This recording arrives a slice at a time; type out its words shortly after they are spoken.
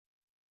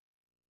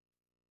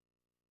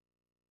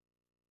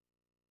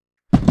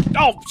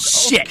Oh,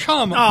 shit! Oh,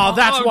 come on. Oh,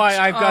 that's why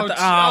I've got the...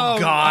 Oh, oh,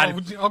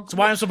 God. oh, That's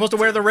why I'm supposed to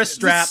wear the wrist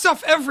strap. There's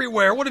stuff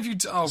everywhere. What have you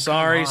done? Oh,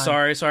 Sorry.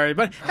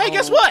 But, hey,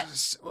 guess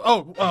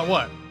Oh, what?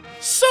 What?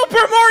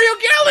 Super Mario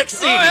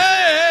Galaxy! Oh,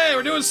 hey,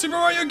 we're doing Super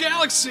Mario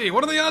Galaxy.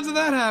 What are the odds of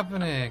that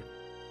happening?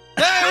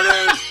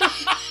 Hey,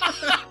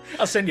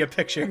 I'll send you a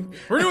picture.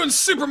 we're doing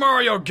Super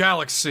Mario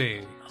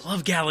Galaxy. I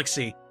love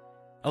Galaxy.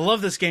 I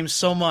love this game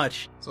so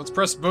much. So let's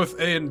press both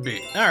A and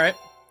B. All right.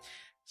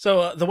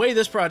 So the way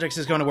this project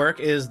is going to work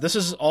is this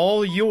is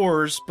all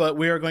yours, but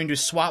we are going to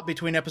swap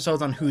between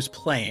episodes on who's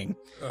playing.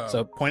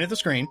 So point at the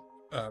screen.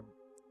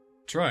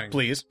 Trying.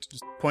 Please.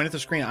 Just point at the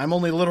screen. I'm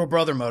only little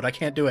brother mode. I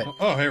can't do it.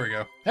 Oh, here we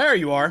go. There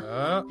you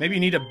are. Maybe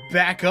you need to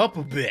back up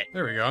a bit.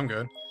 There we go. I'm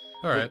good.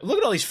 All right. Look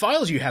at all these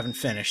files you haven't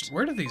finished.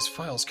 Where do these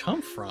files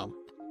come from?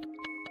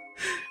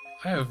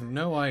 I have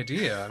no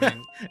idea. I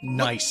mean,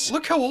 Nice.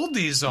 Look how old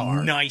these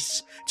are.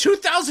 Nice.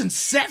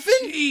 2007?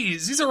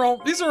 Jeez, these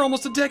are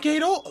almost a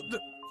decade old.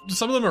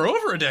 Some of them are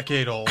over a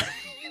decade old.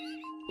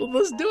 Well,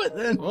 let's do it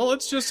then. Well,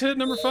 let's just hit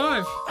number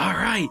 5. All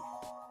right.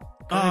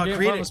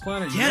 Create this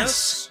planet.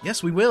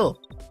 Yes, we will.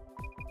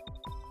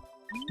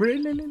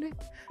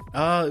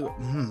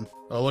 Oh,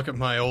 look at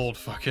my old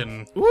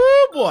fucking. Woo,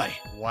 boy.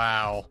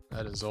 Wow,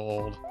 that is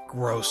old.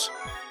 Gross.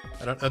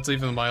 That's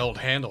even my old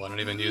handle. I don't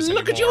even use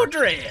Look anymore. at your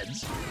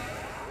dreads.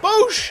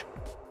 Boosh.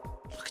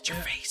 Look at your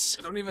face.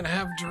 I don't even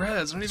have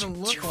dreads. I don't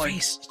even look like.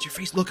 It's your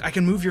face. Look, I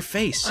can move your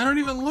face. I don't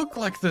even look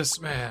like this,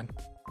 man.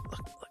 Look,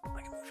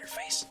 I can move your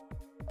face.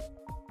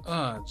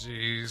 Oh,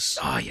 jeez.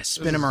 Oh, yeah,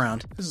 spin him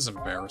around. This is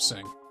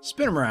embarrassing.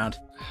 Spin him around.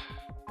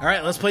 All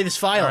right, let's play this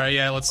file. All right,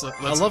 yeah, let's.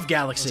 I love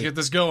Galaxy. Let's get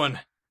this going.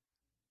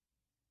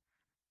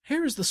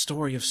 Here is the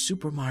story of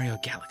Super Mario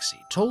Galaxy,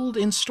 told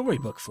in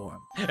storybook form.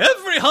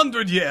 Every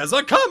 100 years,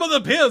 a comet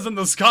appears in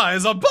the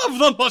skies above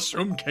the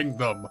Mushroom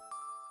Kingdom.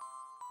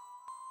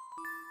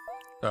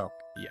 Oh,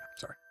 yeah,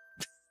 sorry.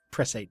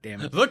 Press 8,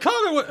 damn it. The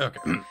comet was...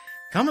 Okay.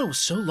 Comet was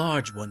so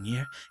large one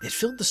year, it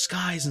filled the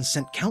skies and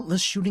sent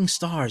countless shooting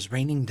stars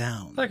raining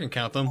down. I can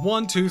count them.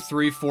 1, 2,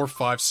 3, 4,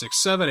 5, 6,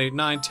 7, 8,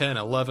 9, 10,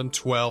 11,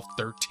 12,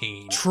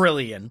 13.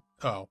 Trillion.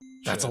 Oh,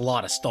 That's shit. a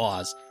lot of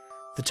stars.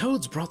 The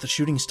Toads brought the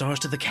shooting stars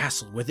to the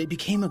castle, where they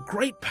became a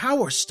great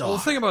power star. Well,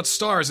 the thing about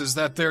stars is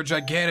that they're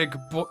gigantic,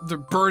 they're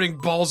burning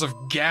balls of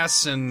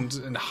gas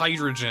and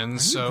hydrogen,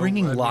 Are you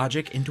bringing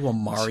logic into a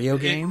Mario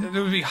game? It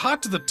would be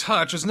hot to the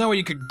touch. There's no way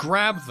you could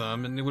grab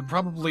them, and it would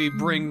probably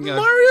bring...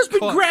 Mario's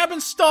been grabbing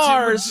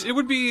stars It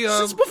would be...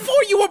 since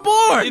before you were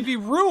born! It'd be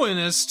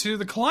ruinous to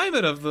the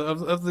climate of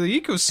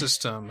the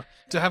ecosystem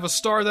to have a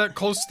star that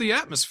close to the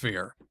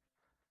atmosphere.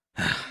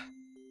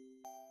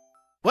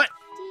 What?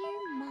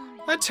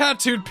 I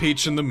tattooed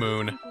Peach in the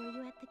moon.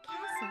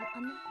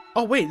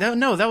 Oh, wait,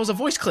 no, that was a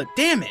voice clip.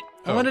 Damn it!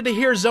 I Oh. wanted to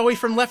hear Zoe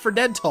from Left 4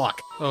 Dead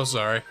talk. Oh,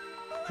 sorry.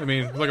 I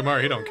mean, look at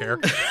Mario, he don't care.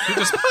 He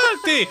just,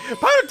 party!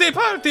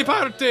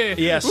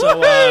 Yeah, so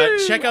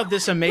Woohoo! check out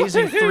this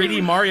amazing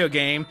 3D Mario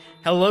game.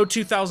 Hello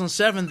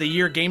 2007, the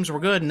year games were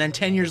good, and then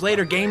 10 years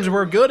later, games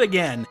were good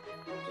again.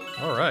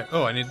 Alright.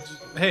 Oh, I need...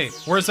 Hey,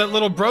 where's that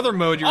little brother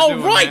mode you're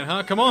doing, right! man,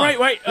 huh? Come on.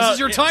 Right. This is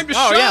your time to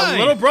shine! Oh, yeah,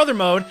 little brother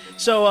mode.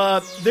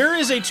 So, there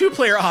is a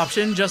 2-player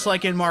option, just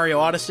like in Mario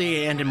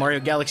Odyssey and in Mario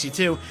Galaxy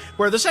 2,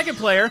 where the second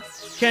player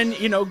can,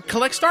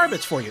 collect star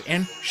bits for you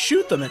and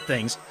shoot them at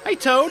things. Hey,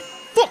 Toad,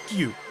 fuck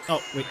you!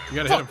 Oh, wait, You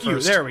gotta hit fuck him you.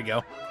 first. There we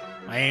go.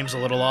 My aim's a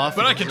little off.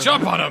 But I can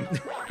jump on him!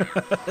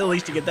 At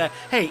least you get that.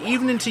 Hey,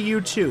 evening to you,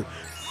 too.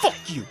 Fuck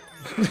you!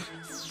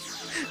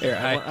 Here,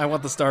 I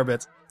want the star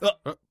bits.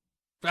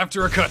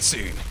 After a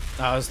cutscene.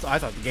 I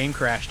thought the game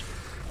crashed.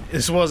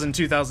 This was in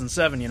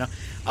 2007,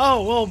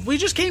 Oh, well, we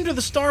just came to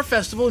the Star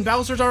Festival and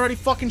Bowser's already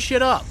fucking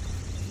shit up.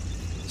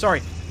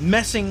 Sorry,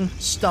 messing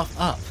stuff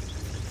up.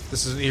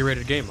 This is an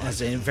E-rated game, Mike.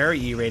 That's a very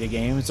E-rated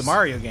game. It's a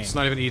Mario game. It's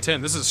not even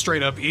E10. This is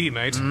straight up E,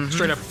 mate. Mm-hmm.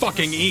 Straight up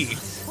fucking E.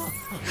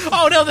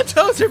 Oh no, the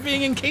Toads are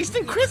being encased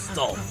in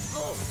crystal!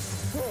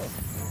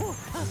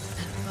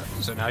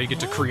 So now you get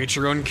to create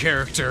your own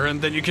character,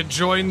 and then you can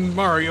join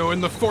Mario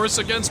in the Force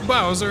against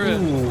Bowser.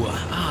 Ooh,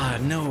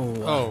 no.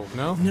 Oh,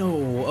 no?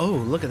 No, oh,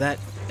 look at that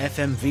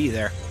FMV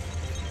there.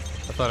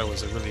 I thought it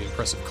was a really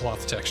impressive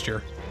cloth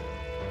texture.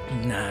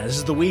 Nah, this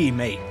is the Wii,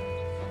 mate.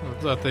 I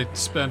thought they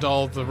spent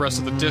all the rest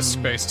of the disk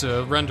space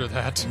to render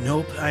that.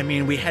 Nope, I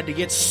mean, we had to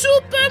get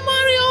Super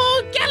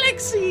Mario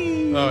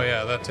Galaxy! Oh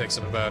yeah, that takes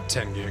up about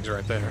 10 gigs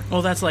right there.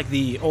 Well, that's like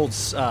the old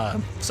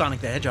Sonic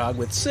the Hedgehog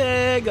with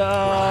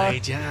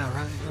Sega. Yeah,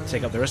 right.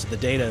 Take up the rest of the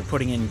data,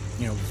 putting in,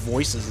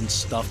 voices and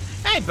stuff.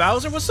 Hey,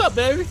 Bowser, what's up,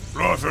 baby?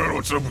 Raphael,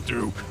 what's up with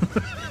you?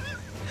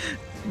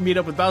 Meet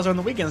up with Bowser on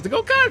the weekends to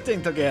go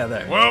karting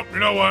together. Well, you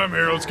know why I'm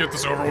here. Let's get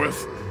this over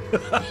with.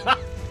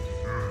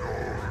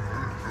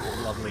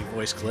 Lovely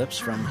voice clips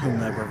from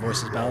whomever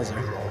voices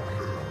Bowser.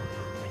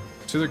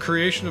 To the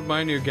creation of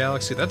my new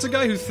galaxy. That's a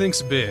guy who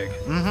thinks big.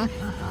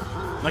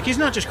 Mm-hmm. Like, he's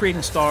not just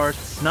creating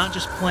stars, not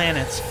just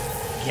planets,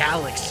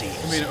 galaxies.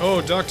 I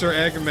mean, Dr.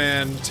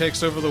 Eggman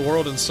takes over the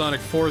world in Sonic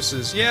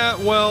Forces. Yeah,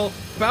 well,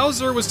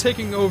 Bowser was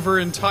taking over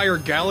entire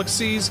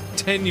galaxies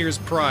 10 years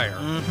prior.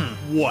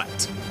 Mm-hmm.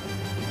 What?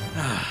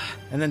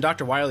 And then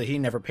Dr. Wily, he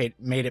never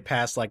made it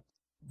past, like,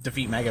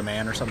 defeat Mega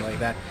Man or something like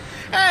that.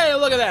 Hey,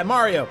 look at that,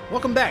 Mario!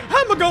 Welcome back.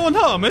 I'm going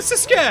home. It's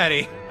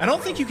scary. I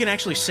don't think you can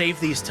actually save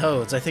these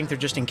toads. I think they're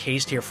just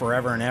encased here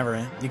forever and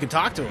ever. You can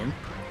talk to them.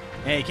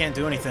 Hey, you can't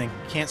do anything.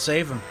 You can't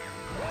save them.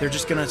 They're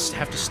just gonna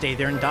have to stay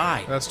there and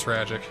die. That's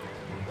tragic.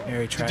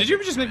 Very tragic. Did you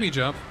ever just make me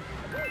jump?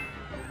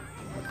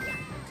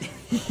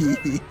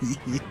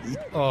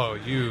 Oh,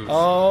 you.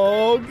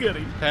 Oh,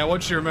 goody. Hey, I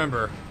want you to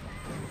remember,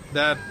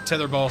 that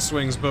tether ball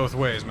swings both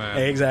ways, man.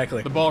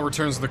 Exactly. The ball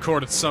returns to the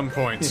court at some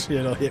point.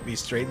 It'll hit me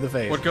straight in the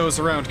face. What goes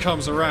around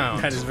comes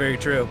around. That is very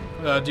true.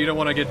 You don't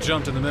want to get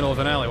jumped in the middle of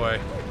an alleyway.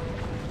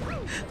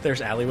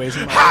 There's alleyways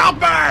in my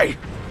Help me!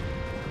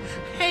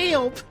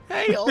 Help!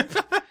 Help!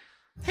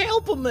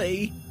 Help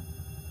me!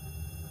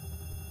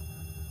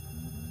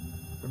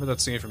 Remember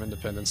that scene from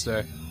Independence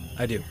Day?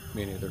 I do.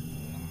 Me neither.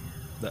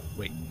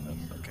 Wait. Oh,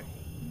 okay.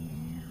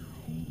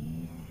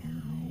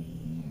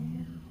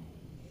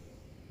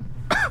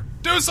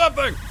 Do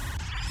something!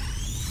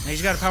 Now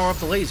he's got to power up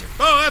the laser.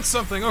 Oh, that's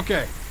something.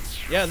 Okay.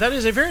 Yeah, that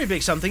is a very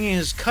big something. He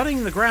is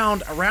cutting the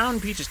ground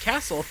around Peach's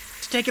castle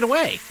to take it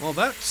away. Well,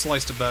 that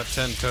sliced about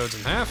 10 toads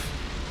in half.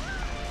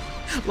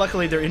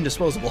 Luckily, they're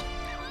indisposable.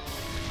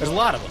 There's a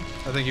lot of them.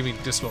 I think you mean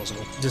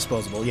disposable.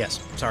 Disposable, yes.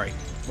 Sorry.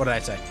 What did I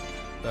say?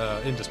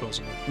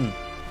 Indisposable.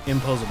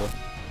 Imposable.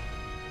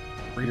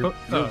 Your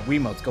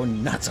Wiimote's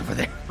going nuts over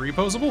there.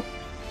 Reposable?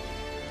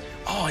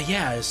 Oh,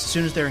 yeah. As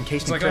soon as they're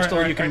encased in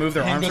crystal, you can move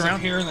their arms goes around.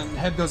 Up here, and then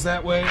head goes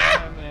that way,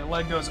 and the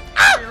leg goes up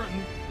here,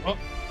 and...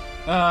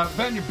 Oh.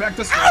 Bend your back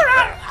this way.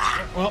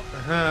 Well,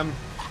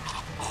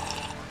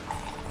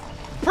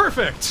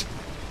 perfect!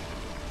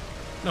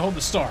 Now hold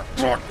the star.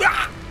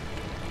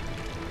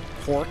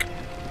 Fork.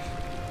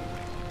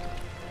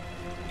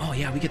 Oh,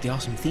 yeah, we get the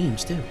awesome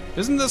themes, too.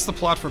 Isn't this the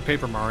plot for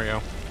Paper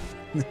Mario?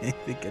 I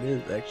think it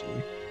is,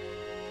 actually.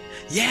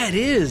 Yeah, it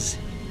is!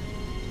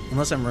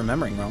 Unless I'm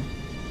remembering wrong.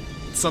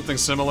 Something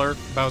similar.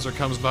 Bowser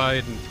comes by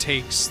and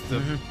takes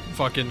the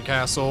fucking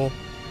castle.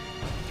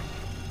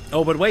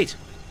 Oh, but wait.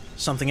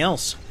 Something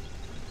else.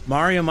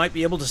 Mario might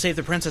be able to save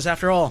the princess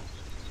after all.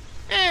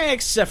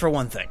 Except for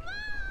one thing.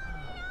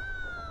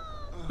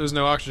 There's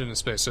no oxygen in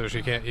space, so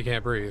he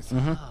can't breathe.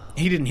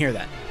 He didn't hear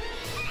that.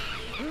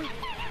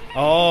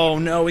 Oh,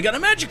 no, we got a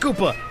Magic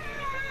Koopa!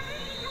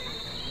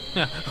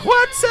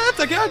 What's that?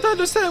 I can't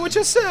understand what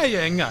you're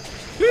saying.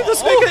 You need to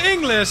speak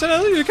English,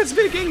 and you can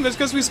speak English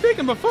because we speak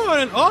them before,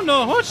 and oh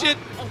no, oh shit!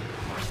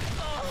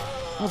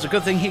 Well, it's a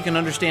good thing he can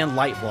understand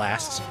light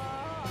blasts.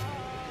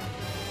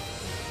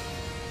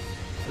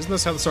 Isn't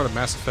this how the start of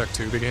Mass Effect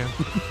 2 began?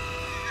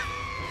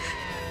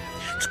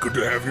 It's good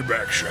to have you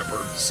back,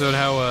 Shepard. So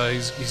how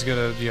he's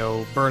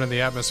gonna, burn in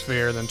the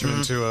atmosphere and then turn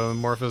into a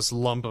amorphous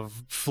lump of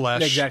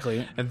flesh.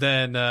 Exactly. And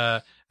then,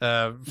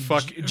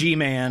 fuck...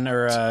 G-Man,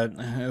 or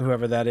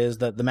whoever that is,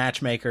 the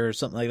matchmaker or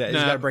something like that.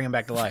 He's got to bring him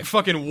back to life.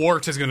 Fucking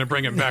Wart is gonna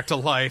bring him back to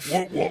life.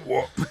 What?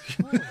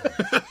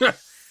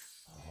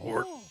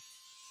 Wart.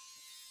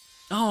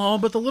 Oh,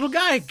 but the little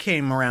guy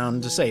came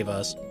around to save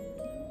us.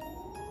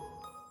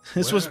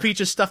 This was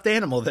Peach's stuffed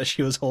animal that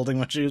she was holding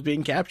when she was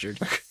being captured.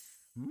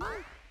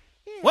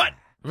 What?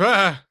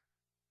 Ah,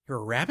 You're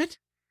a rabbit?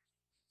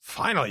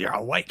 Finally, you're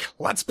awake.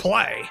 Let's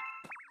play.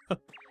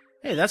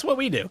 Hey, that's what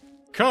we do.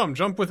 come,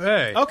 jump with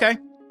A. Okay.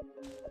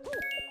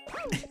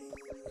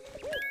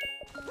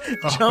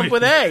 Jump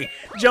with A.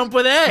 Jump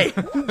with A.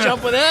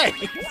 Jump with A.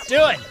 Do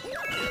it.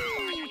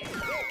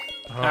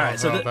 Oh, all right,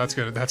 so no, that's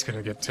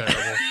gonna get terrible.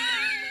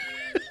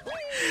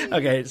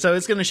 Okay, so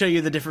it's going to show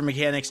you the different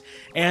mechanics.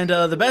 And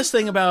the best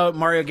thing about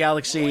Mario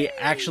Galaxy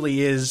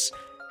actually is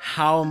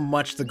how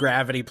much the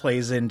gravity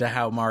plays into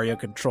how Mario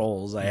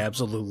controls. I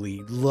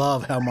absolutely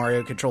love how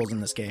Mario controls in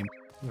this game.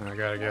 I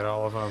gotta get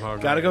all of them. Oh,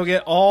 Gotta go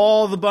get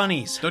all the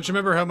bunnies. Don't you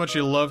remember how much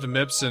you loved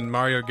Mips in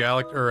Mario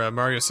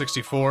Mario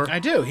 64? I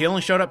do. He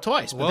only showed up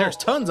twice, but Well- there's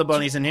tons of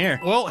bunnies in here.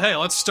 Well, hey,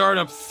 let's start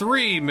up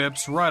 3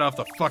 Mips right off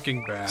the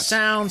fucking bat.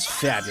 Sounds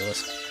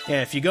fabulous.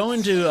 Yeah, if you go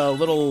into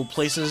little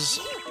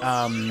places,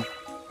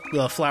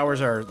 the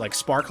flowers are like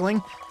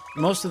sparkling.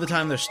 Most of the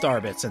time, there's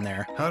star bits in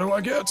there. How do I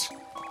get?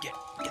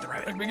 Get the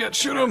rabbit. Make me get.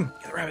 Shoot him!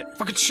 Get the rabbit.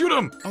 Fucking shoot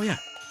him! Oh yeah.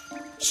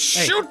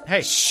 Shoot!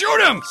 Hey.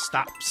 Shoot him!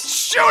 Stop.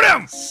 Shoot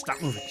him!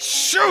 Stop moving.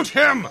 Shoot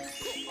him!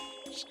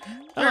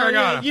 There, I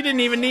got him. You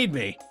didn't even need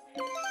me.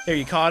 There,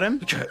 you caught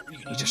him. You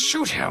need to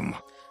shoot him.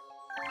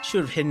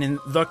 Should have hidden in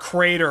the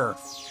crater. All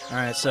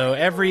right, so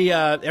every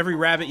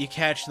rabbit you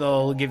catch,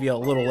 they'll give you a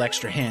little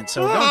extra hint.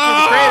 So we're going through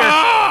the crater,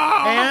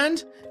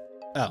 and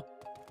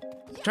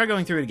try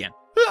going through it again.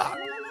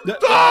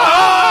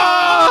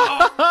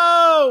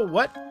 Oh,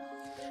 what?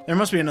 There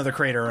must be another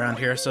crater around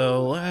here,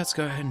 so let's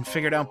go ahead and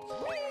figure it out.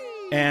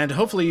 And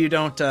hopefully you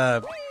don't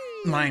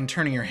mind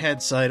turning your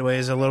head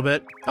sideways a little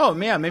bit. Oh,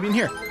 yeah, maybe in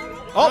here.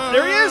 Oh,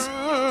 there he is!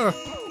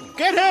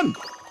 Get him!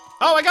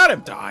 Oh, I got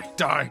him!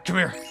 Die! Come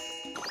here!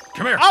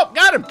 Come here! Oh,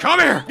 got him! Come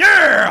here!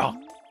 Yeah!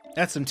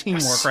 That's some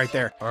teamwork right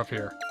there. Up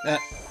here.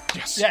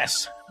 Yes.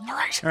 Yes. All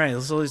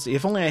right, so let's see.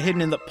 If only I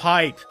hidden in the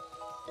pipe.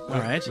 All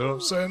right. No,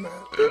 I'm saying that.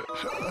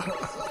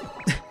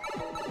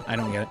 I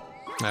don't get it.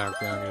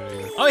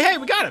 Okay. Oh, hey,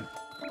 we got him.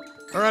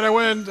 All right, I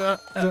win. I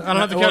don't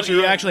have to Well, catch you.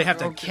 You actually have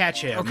to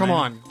catch him. Oh, come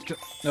on.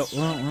 No,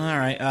 well, all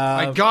right.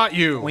 I got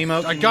you.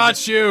 Wiimote, I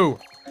got you.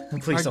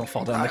 Please don't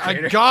fall down the I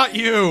crater. got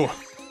you.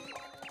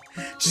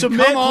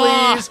 Submit, Come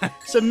on. please.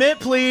 Submit,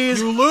 please.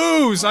 You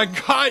lose. I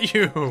got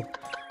you.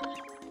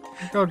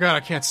 Oh god, I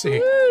can't see.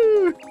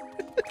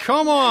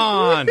 Come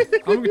on.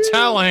 I'm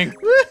telling.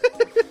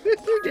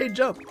 Okay,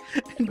 jump.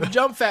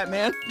 Jump, fat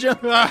man.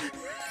 Jump. Talking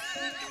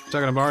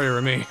to Mario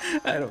or me?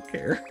 I don't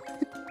care.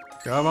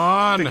 Come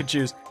on. Pick and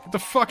choose. Get the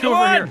fuck Come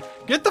over on. here.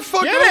 Get the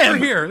fuck Get over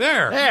him. here.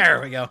 There.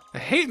 There we go. I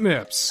hate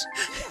MIPS.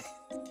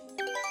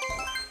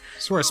 I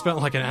swear I spent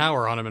like an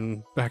hour on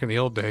him back in the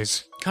old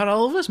days. Got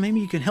all of us? Maybe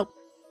you can help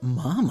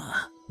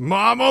Mama.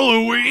 Mama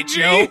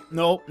Luigi?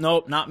 Nope,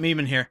 not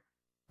memeing here.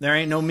 There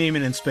ain't no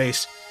memeing in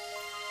space.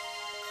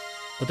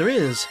 But there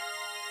is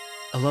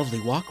a lovely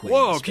walkway.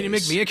 Whoa, in can you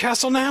make space. me a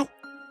castle now?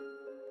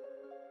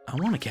 I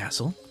want a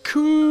castle.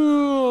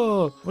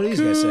 Cool. What do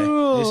these guys say?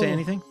 Do they say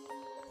anything?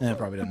 Eh,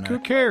 probably doesn't Who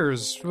matter.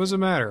 cares? What does it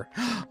matter?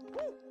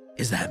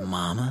 Is that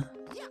Mama?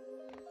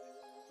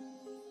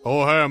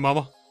 Oh, hey,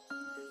 Mama.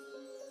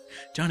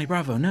 Johnny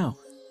Bravo, no.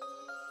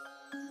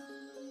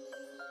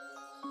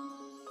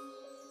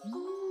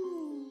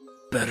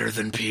 Better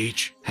than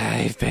Peach.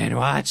 I've been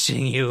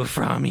watching you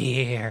from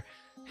here.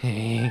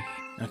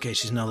 Okay,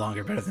 she's no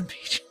longer better than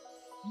Peach.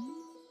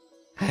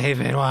 I've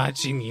been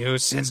watching you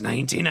since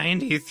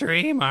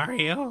 1993,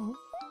 Mario.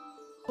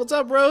 What's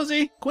up,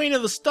 Rosie? Queen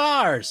of the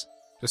Stars.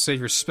 To save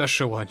your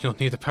special one, you'll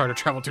need the power to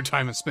travel through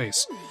time and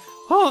space.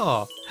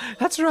 Oh,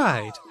 that's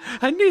right.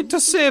 I need to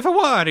save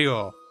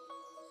Wario.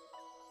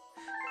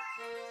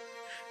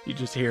 You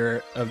just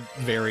hear a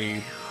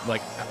very,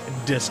 like,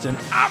 distant,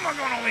 I'm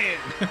gonna win!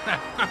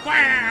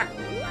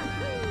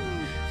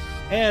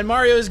 And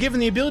Mario is given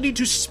the ability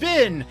to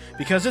spin.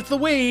 Because it's the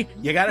Wii,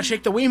 you gotta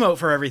shake the Wiimote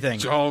for everything.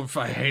 Oh,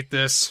 I hate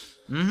this.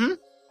 Mm-hmm.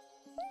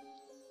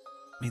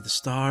 May the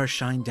stars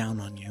shine down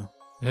on you.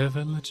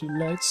 Heaven let your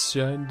lights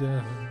shine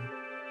down.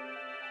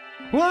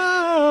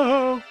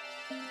 Whoa!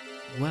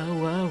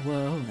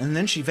 Whoa. And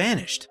then she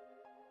vanished.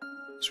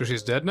 So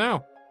she's dead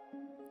now?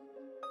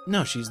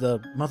 No, she's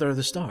the mother of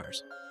the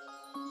stars.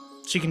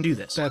 She can do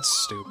this. That's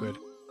stupid.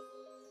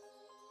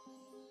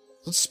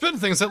 Let's spin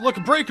things that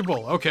look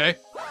breakable, okay.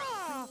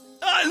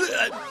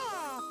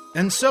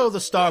 And so the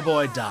Star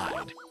Boy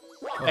died.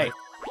 Hey,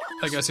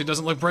 I guess he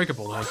doesn't look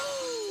breakable then.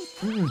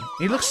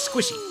 he looks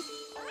squishy.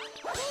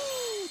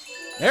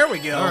 There we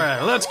go.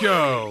 Alright, let's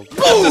go.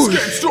 Let's get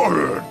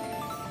started.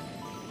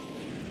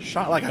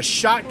 Shot like a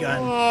shotgun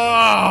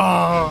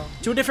Oh.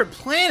 to a different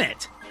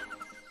planet.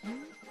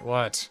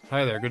 What?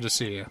 Hi there, good to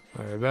see you.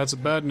 Alright, that's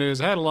bad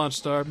news. I had a launch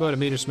star, but a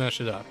meteor smashed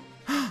it up.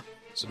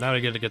 So now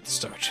we get to get the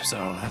starch. So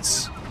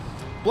that's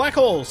Black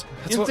holes,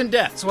 instant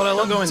death. That's what I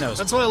love. Don't go in those.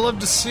 That's what I love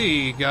to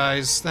see,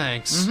 guys.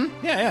 Thanks.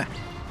 Yeah.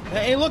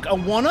 Hey, look, a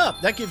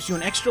 1-up. That gives you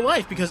an extra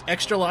life because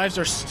extra lives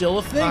are still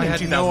a thing I in had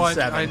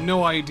 2007. I had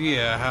no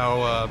idea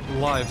how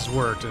lives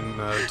worked in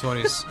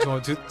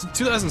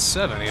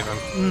 2007 even.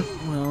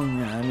 Well,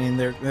 yeah, I mean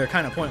they're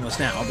kind of pointless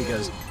now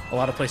because a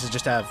lot of places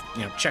just have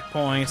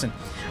checkpoints and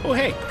oh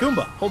hey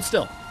Goomba, hold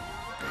still.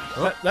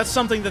 That's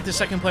something that the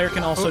second player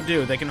can also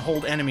do. They can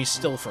hold enemies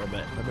still for a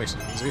bit. That makes it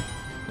easy.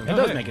 It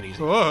does make it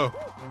easy. Whoa,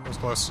 that was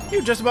close.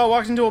 You just about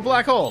walked into a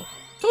black hole.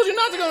 Told you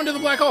not to go into the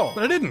black hole.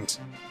 But I didn't.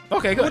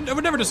 Okay, good. I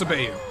would never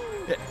disobey you.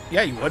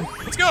 Yeah, you would.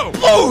 Let's go.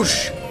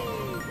 Boosh!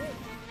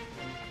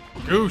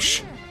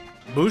 Goosh.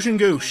 Boosh and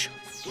goosh.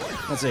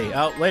 Let's see.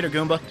 Later,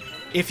 Goomba.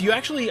 If you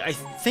actually, I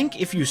think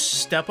if you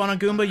step on a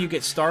Goomba, you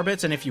get star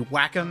bits, and if you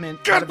whack them in,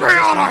 Get me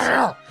out of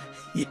here!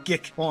 you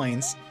get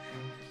coins.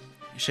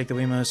 You shake the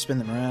Wiimote, spin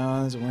them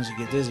around, and once you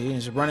get dizzy, you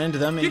just run into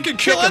them. And You can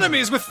kill kick 'em.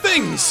 enemies with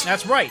things.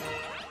 That's right.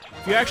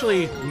 If you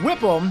actually whip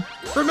them,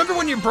 Remember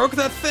when you broke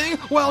that thing?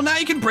 Well, now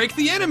you can break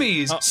the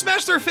enemies.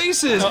 Smash their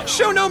faces. Oh.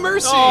 Show no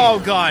mercy. oh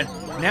god!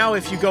 Now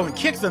if you go and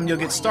kick them, you'll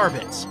get star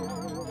bits.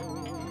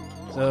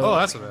 Oh,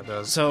 that's what that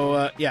does.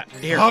 So yeah,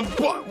 here. Well,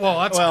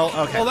 that's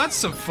okay. Well, that's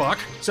some fuck.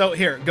 So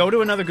here, go to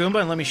another Goomba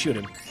and let me shoot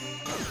him.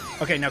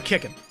 Okay, now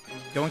kick him.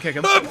 Go and kick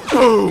him.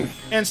 Boom.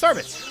 And star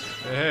bits.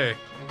 Hey.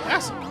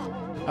 Awesome.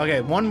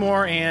 Okay, one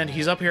more, and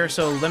he's up here.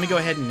 So let me go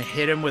ahead and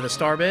hit him with a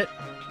star bit,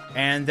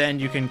 and then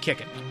you can kick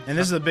him. And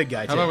this is the big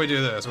guy too. How about we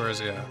do this? Where is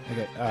he at?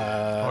 Okay.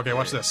 Okay,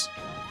 watch this.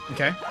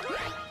 Okay.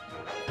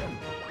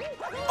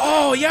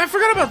 Oh yeah, I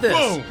forgot about this.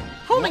 Boom.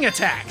 Homing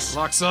attacks.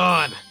 Locks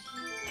on.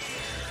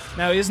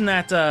 Now isn't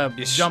that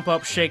jump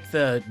up, shake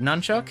the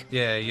nunchuck,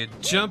 Yeah, you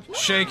jump,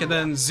 shake, and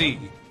then Z.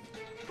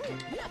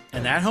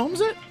 and that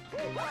homes it?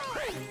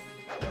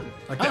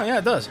 Like Oh that. yeah,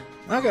 it does.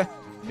 Okay.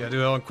 You gotta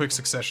do it all in quick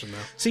succession, though.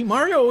 See,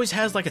 Mario always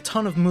has like a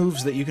ton of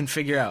moves that you can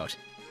figure out.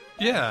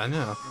 Yeah, I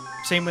know.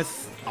 Same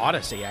with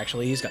Odyssey,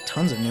 actually. He's got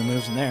tons of new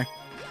moves in there.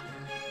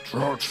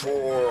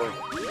 Transform.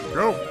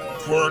 Go.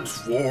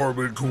 Transform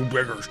into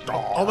bigger star.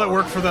 All that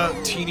work for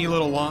that teeny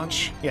little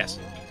launch. Yes.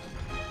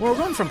 Well, we're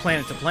going from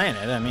planet to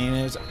planet. I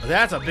mean,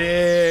 that's a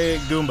big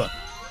Goomba.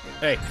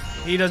 Hey,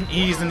 he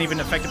isn't even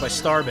affected by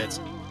star bits.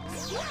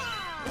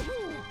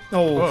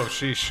 Oh, Oh,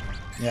 sheesh.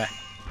 yeah.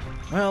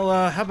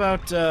 Well, how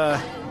about,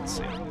 let's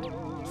see.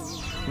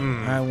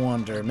 I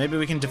wonder, maybe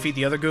we can defeat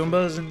the other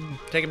Goombas and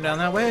take him down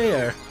that way,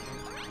 or...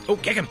 Oh,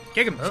 kick him!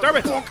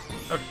 Starbits!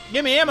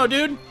 Give me ammo,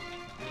 dude!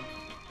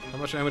 How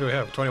much ammo do we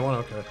have? 21,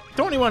 okay.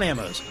 21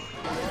 ammos.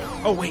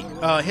 Oh, wait,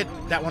 hit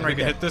that one We right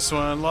can there. hit this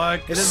one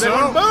like Hit this so. big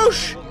one,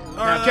 boosh!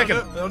 Now kick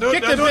him. Don't do it,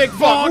 Kick don't the do big it.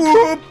 fuck!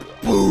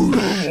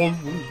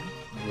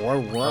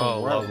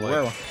 Oh,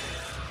 lovely.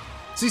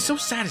 See, so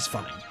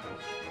satisfying.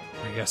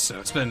 I guess so.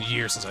 It's been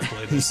years since I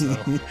played this,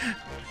 though.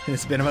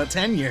 It's been about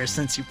 10 years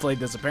since you played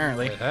this,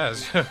 apparently. It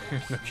has. No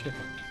kidding.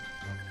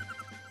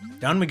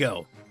 Down we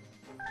go.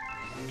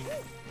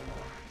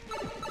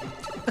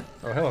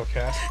 Oh, hello,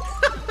 Cass.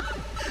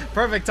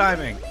 Perfect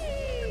timing.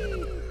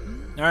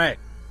 Alright,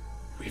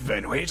 We've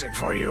been waiting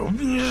for you.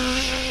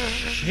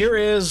 here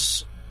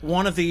is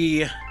one of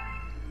the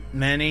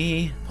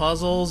many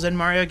puzzles in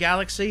Mario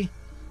Galaxy.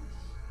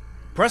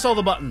 Press all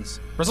the buttons.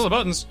 Press all the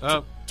buttons.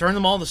 Turn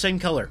them all the same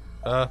color.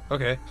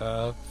 Okay.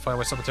 Find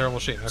myself a terrible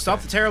machine. Okay.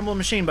 Stop the terrible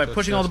machine by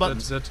pushing all the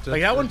buttons.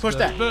 Like that one, push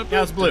that.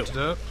 Now it's blue.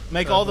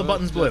 Make all the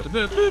buttons blue.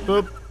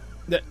 Boop.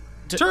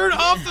 Turn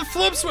off the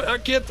flip switch. I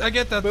get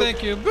that.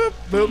 Thank you. Boop.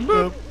 Boop,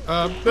 boop.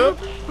 Boop. Boop.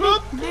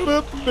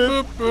 Boop.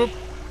 Boop. Boop.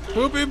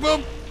 Boopy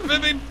boop.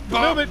 Bippy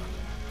bop. Boop it.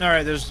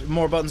 Alright, there's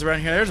more buttons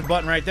around here. There's a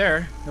button right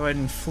there. Go ahead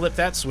and flip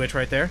that switch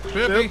right there.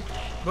 Bippy.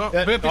 Bop.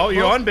 Bippy. Oh,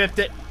 you bop. unbipped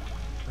it.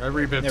 I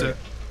rebipped There we it.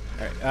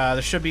 go. Alright,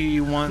 there should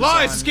be one.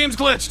 Lies! This game's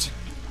glitched!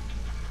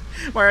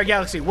 Mario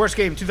Galaxy, worst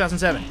game,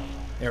 2007.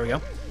 There we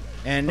go.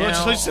 And now...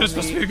 At least it's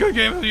supposed to be a good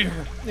game of the year.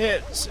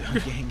 It's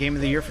game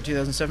of the year for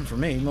 2007 for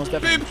me, most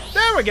definitely. Beep.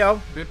 There we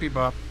go. Bippy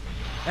bop.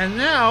 And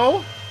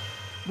now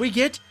we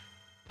get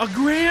a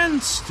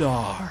Grand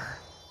Star.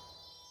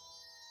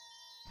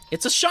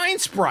 It's a Shine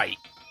Sprite.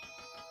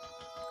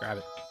 Grab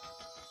it.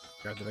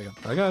 Grab the big one.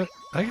 I got it.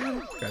 I got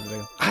it. Grab the big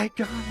one. I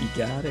got it. You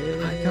got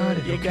it. I got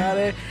it. You Okay. got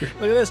it. Look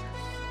at this.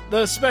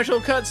 The special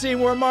cutscene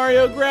where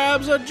Mario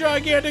grabs a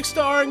gigantic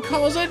star and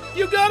calls it,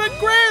 "You got a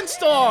Grand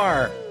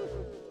Star!"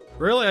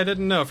 Really? I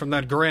didn't know from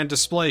that grand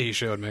display he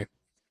showed me.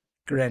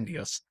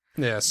 Grandiose.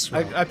 Yes.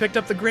 Well. I picked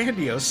up the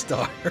Grandiose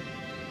Star.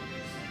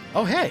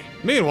 Oh, hey.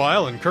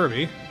 Meanwhile, in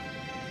Kirby,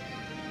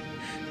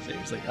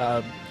 Seriously.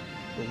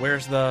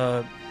 Where's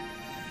the...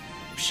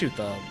 Shoot,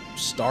 the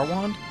Star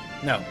Wand?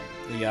 No.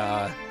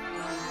 The,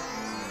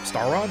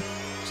 Star Rod?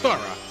 Star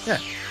Rock. Yeah.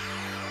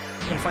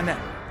 I'm gonna find that.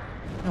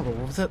 No, but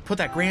we'll put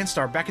that Grand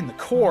Star back in the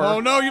core.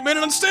 Oh no, you made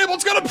it unstable.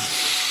 It's gonna.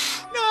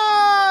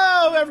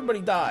 No! Everybody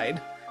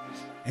died.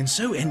 And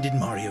so ended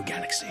Mario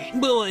Galaxy.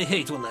 Well, I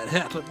hate when that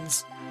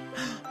happens.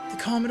 The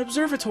Comet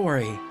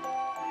Observatory.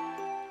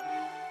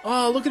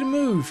 Oh, look at it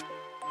move.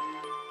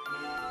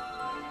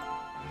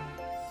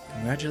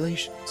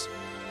 Congratulations.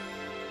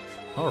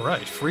 All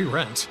right, free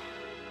rent.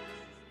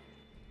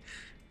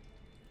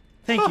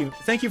 Thank you.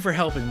 Thank you for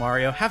helping,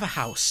 Mario. Have a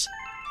house.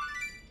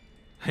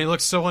 He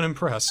looks so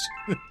unimpressed.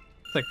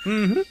 Like,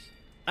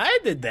 I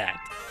did that.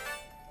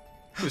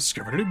 I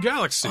discovered a new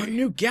galaxy. A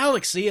new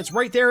galaxy. It's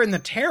right there in the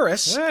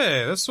terrace.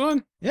 Hey, this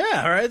one?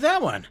 Yeah, all right,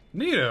 that one.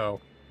 Neato.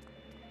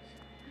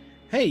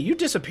 Hey, you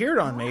disappeared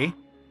on me.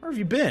 Where have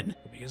you been?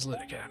 He is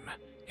lit again.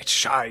 It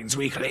shines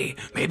weakly,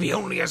 maybe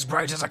only as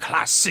bright as a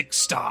Class 6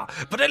 star,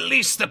 but at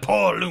least the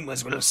poor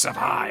Lumas will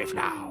survive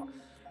now.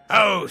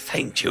 Oh,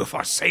 thank you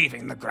for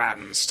saving the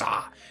Grand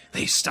Star.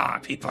 These star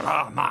people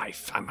are my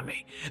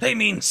family. They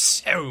mean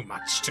so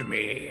much to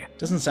me.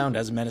 Doesn't sound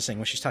as menacing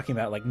when she's talking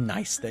about, like,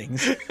 nice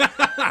things.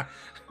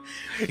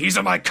 These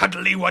are my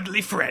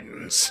cuddly-wuddly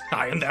friends.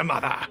 I am their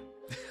mother.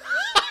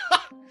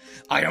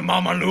 I am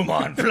Mama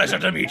Luma, and pleasure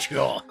to meet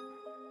you.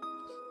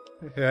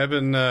 Yeah, I've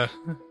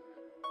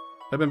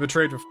been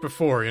betrayed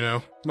before, you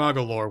know.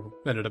 Mogolor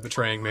ended up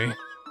betraying me.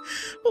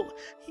 Well,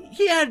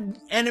 he had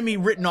enemy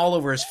written all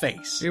over his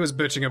face. He was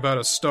bitching about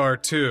a star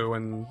too,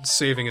 and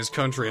saving his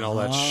country and all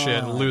that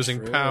shit, and losing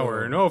true.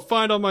 power. And oh,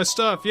 find all my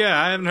stuff.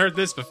 Yeah, I haven't heard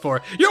this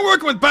before. You're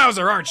working with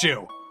Bowser, aren't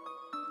you?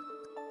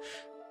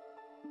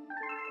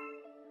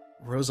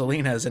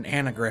 Rosalina is an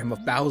anagram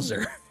of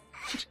Bowser.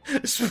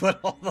 Split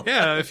all the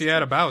Yeah, if you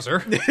had a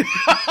Bowser.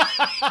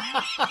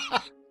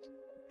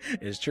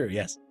 It's true,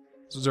 yes.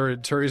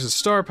 Teresa's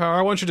star power.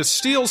 I want you to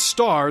steal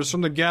stars from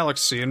the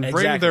galaxy and bring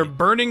Exactly. their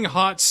burning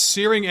hot,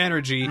 searing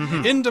energy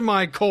into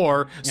my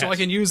core so Yes. I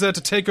can use that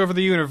to take over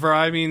the universe.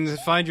 I mean,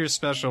 find your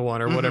special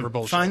one or whatever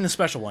bullshit. Find the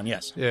special one,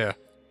 yes. Yeah.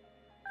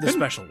 The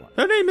special one.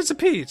 Her name is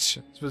Peach.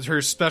 It was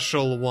her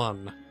special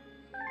one.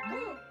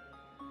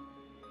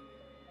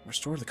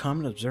 Restore the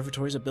Comet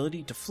Observatory's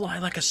ability to fly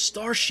like a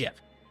starship.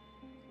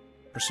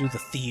 Pursue the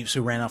thieves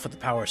who ran off with the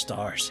power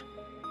stars.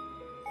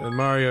 And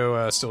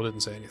Mario still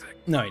didn't say anything.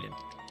 No, he didn't.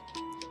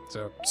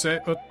 So,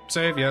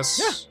 save, yes.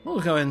 Yeah, we'll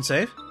go ahead and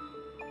save.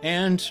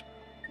 And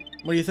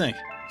what do you think?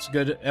 It's a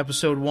good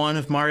episode 1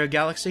 of Mario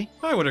Galaxy?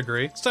 I would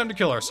agree. It's time to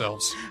kill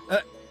ourselves.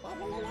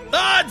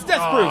 Ah, it's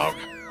death proof!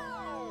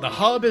 The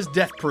hub is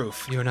death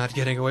proof. You're not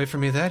getting away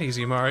from me that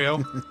easy,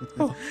 Mario.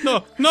 Oh,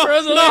 no,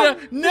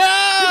 Rosalina, no!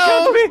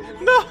 You can't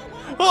be! No!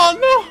 Oh,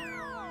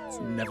 no!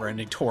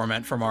 Never-ending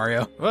torment for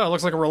Mario. Well, it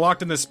looks like we're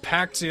locked in this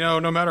pact, no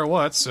matter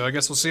what, so I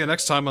guess we'll see you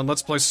next time on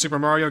Let's Play Super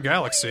Mario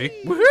Galaxy.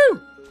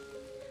 Woohoo!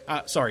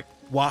 Sorry,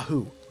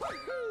 wahoo.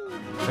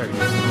 There you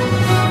go.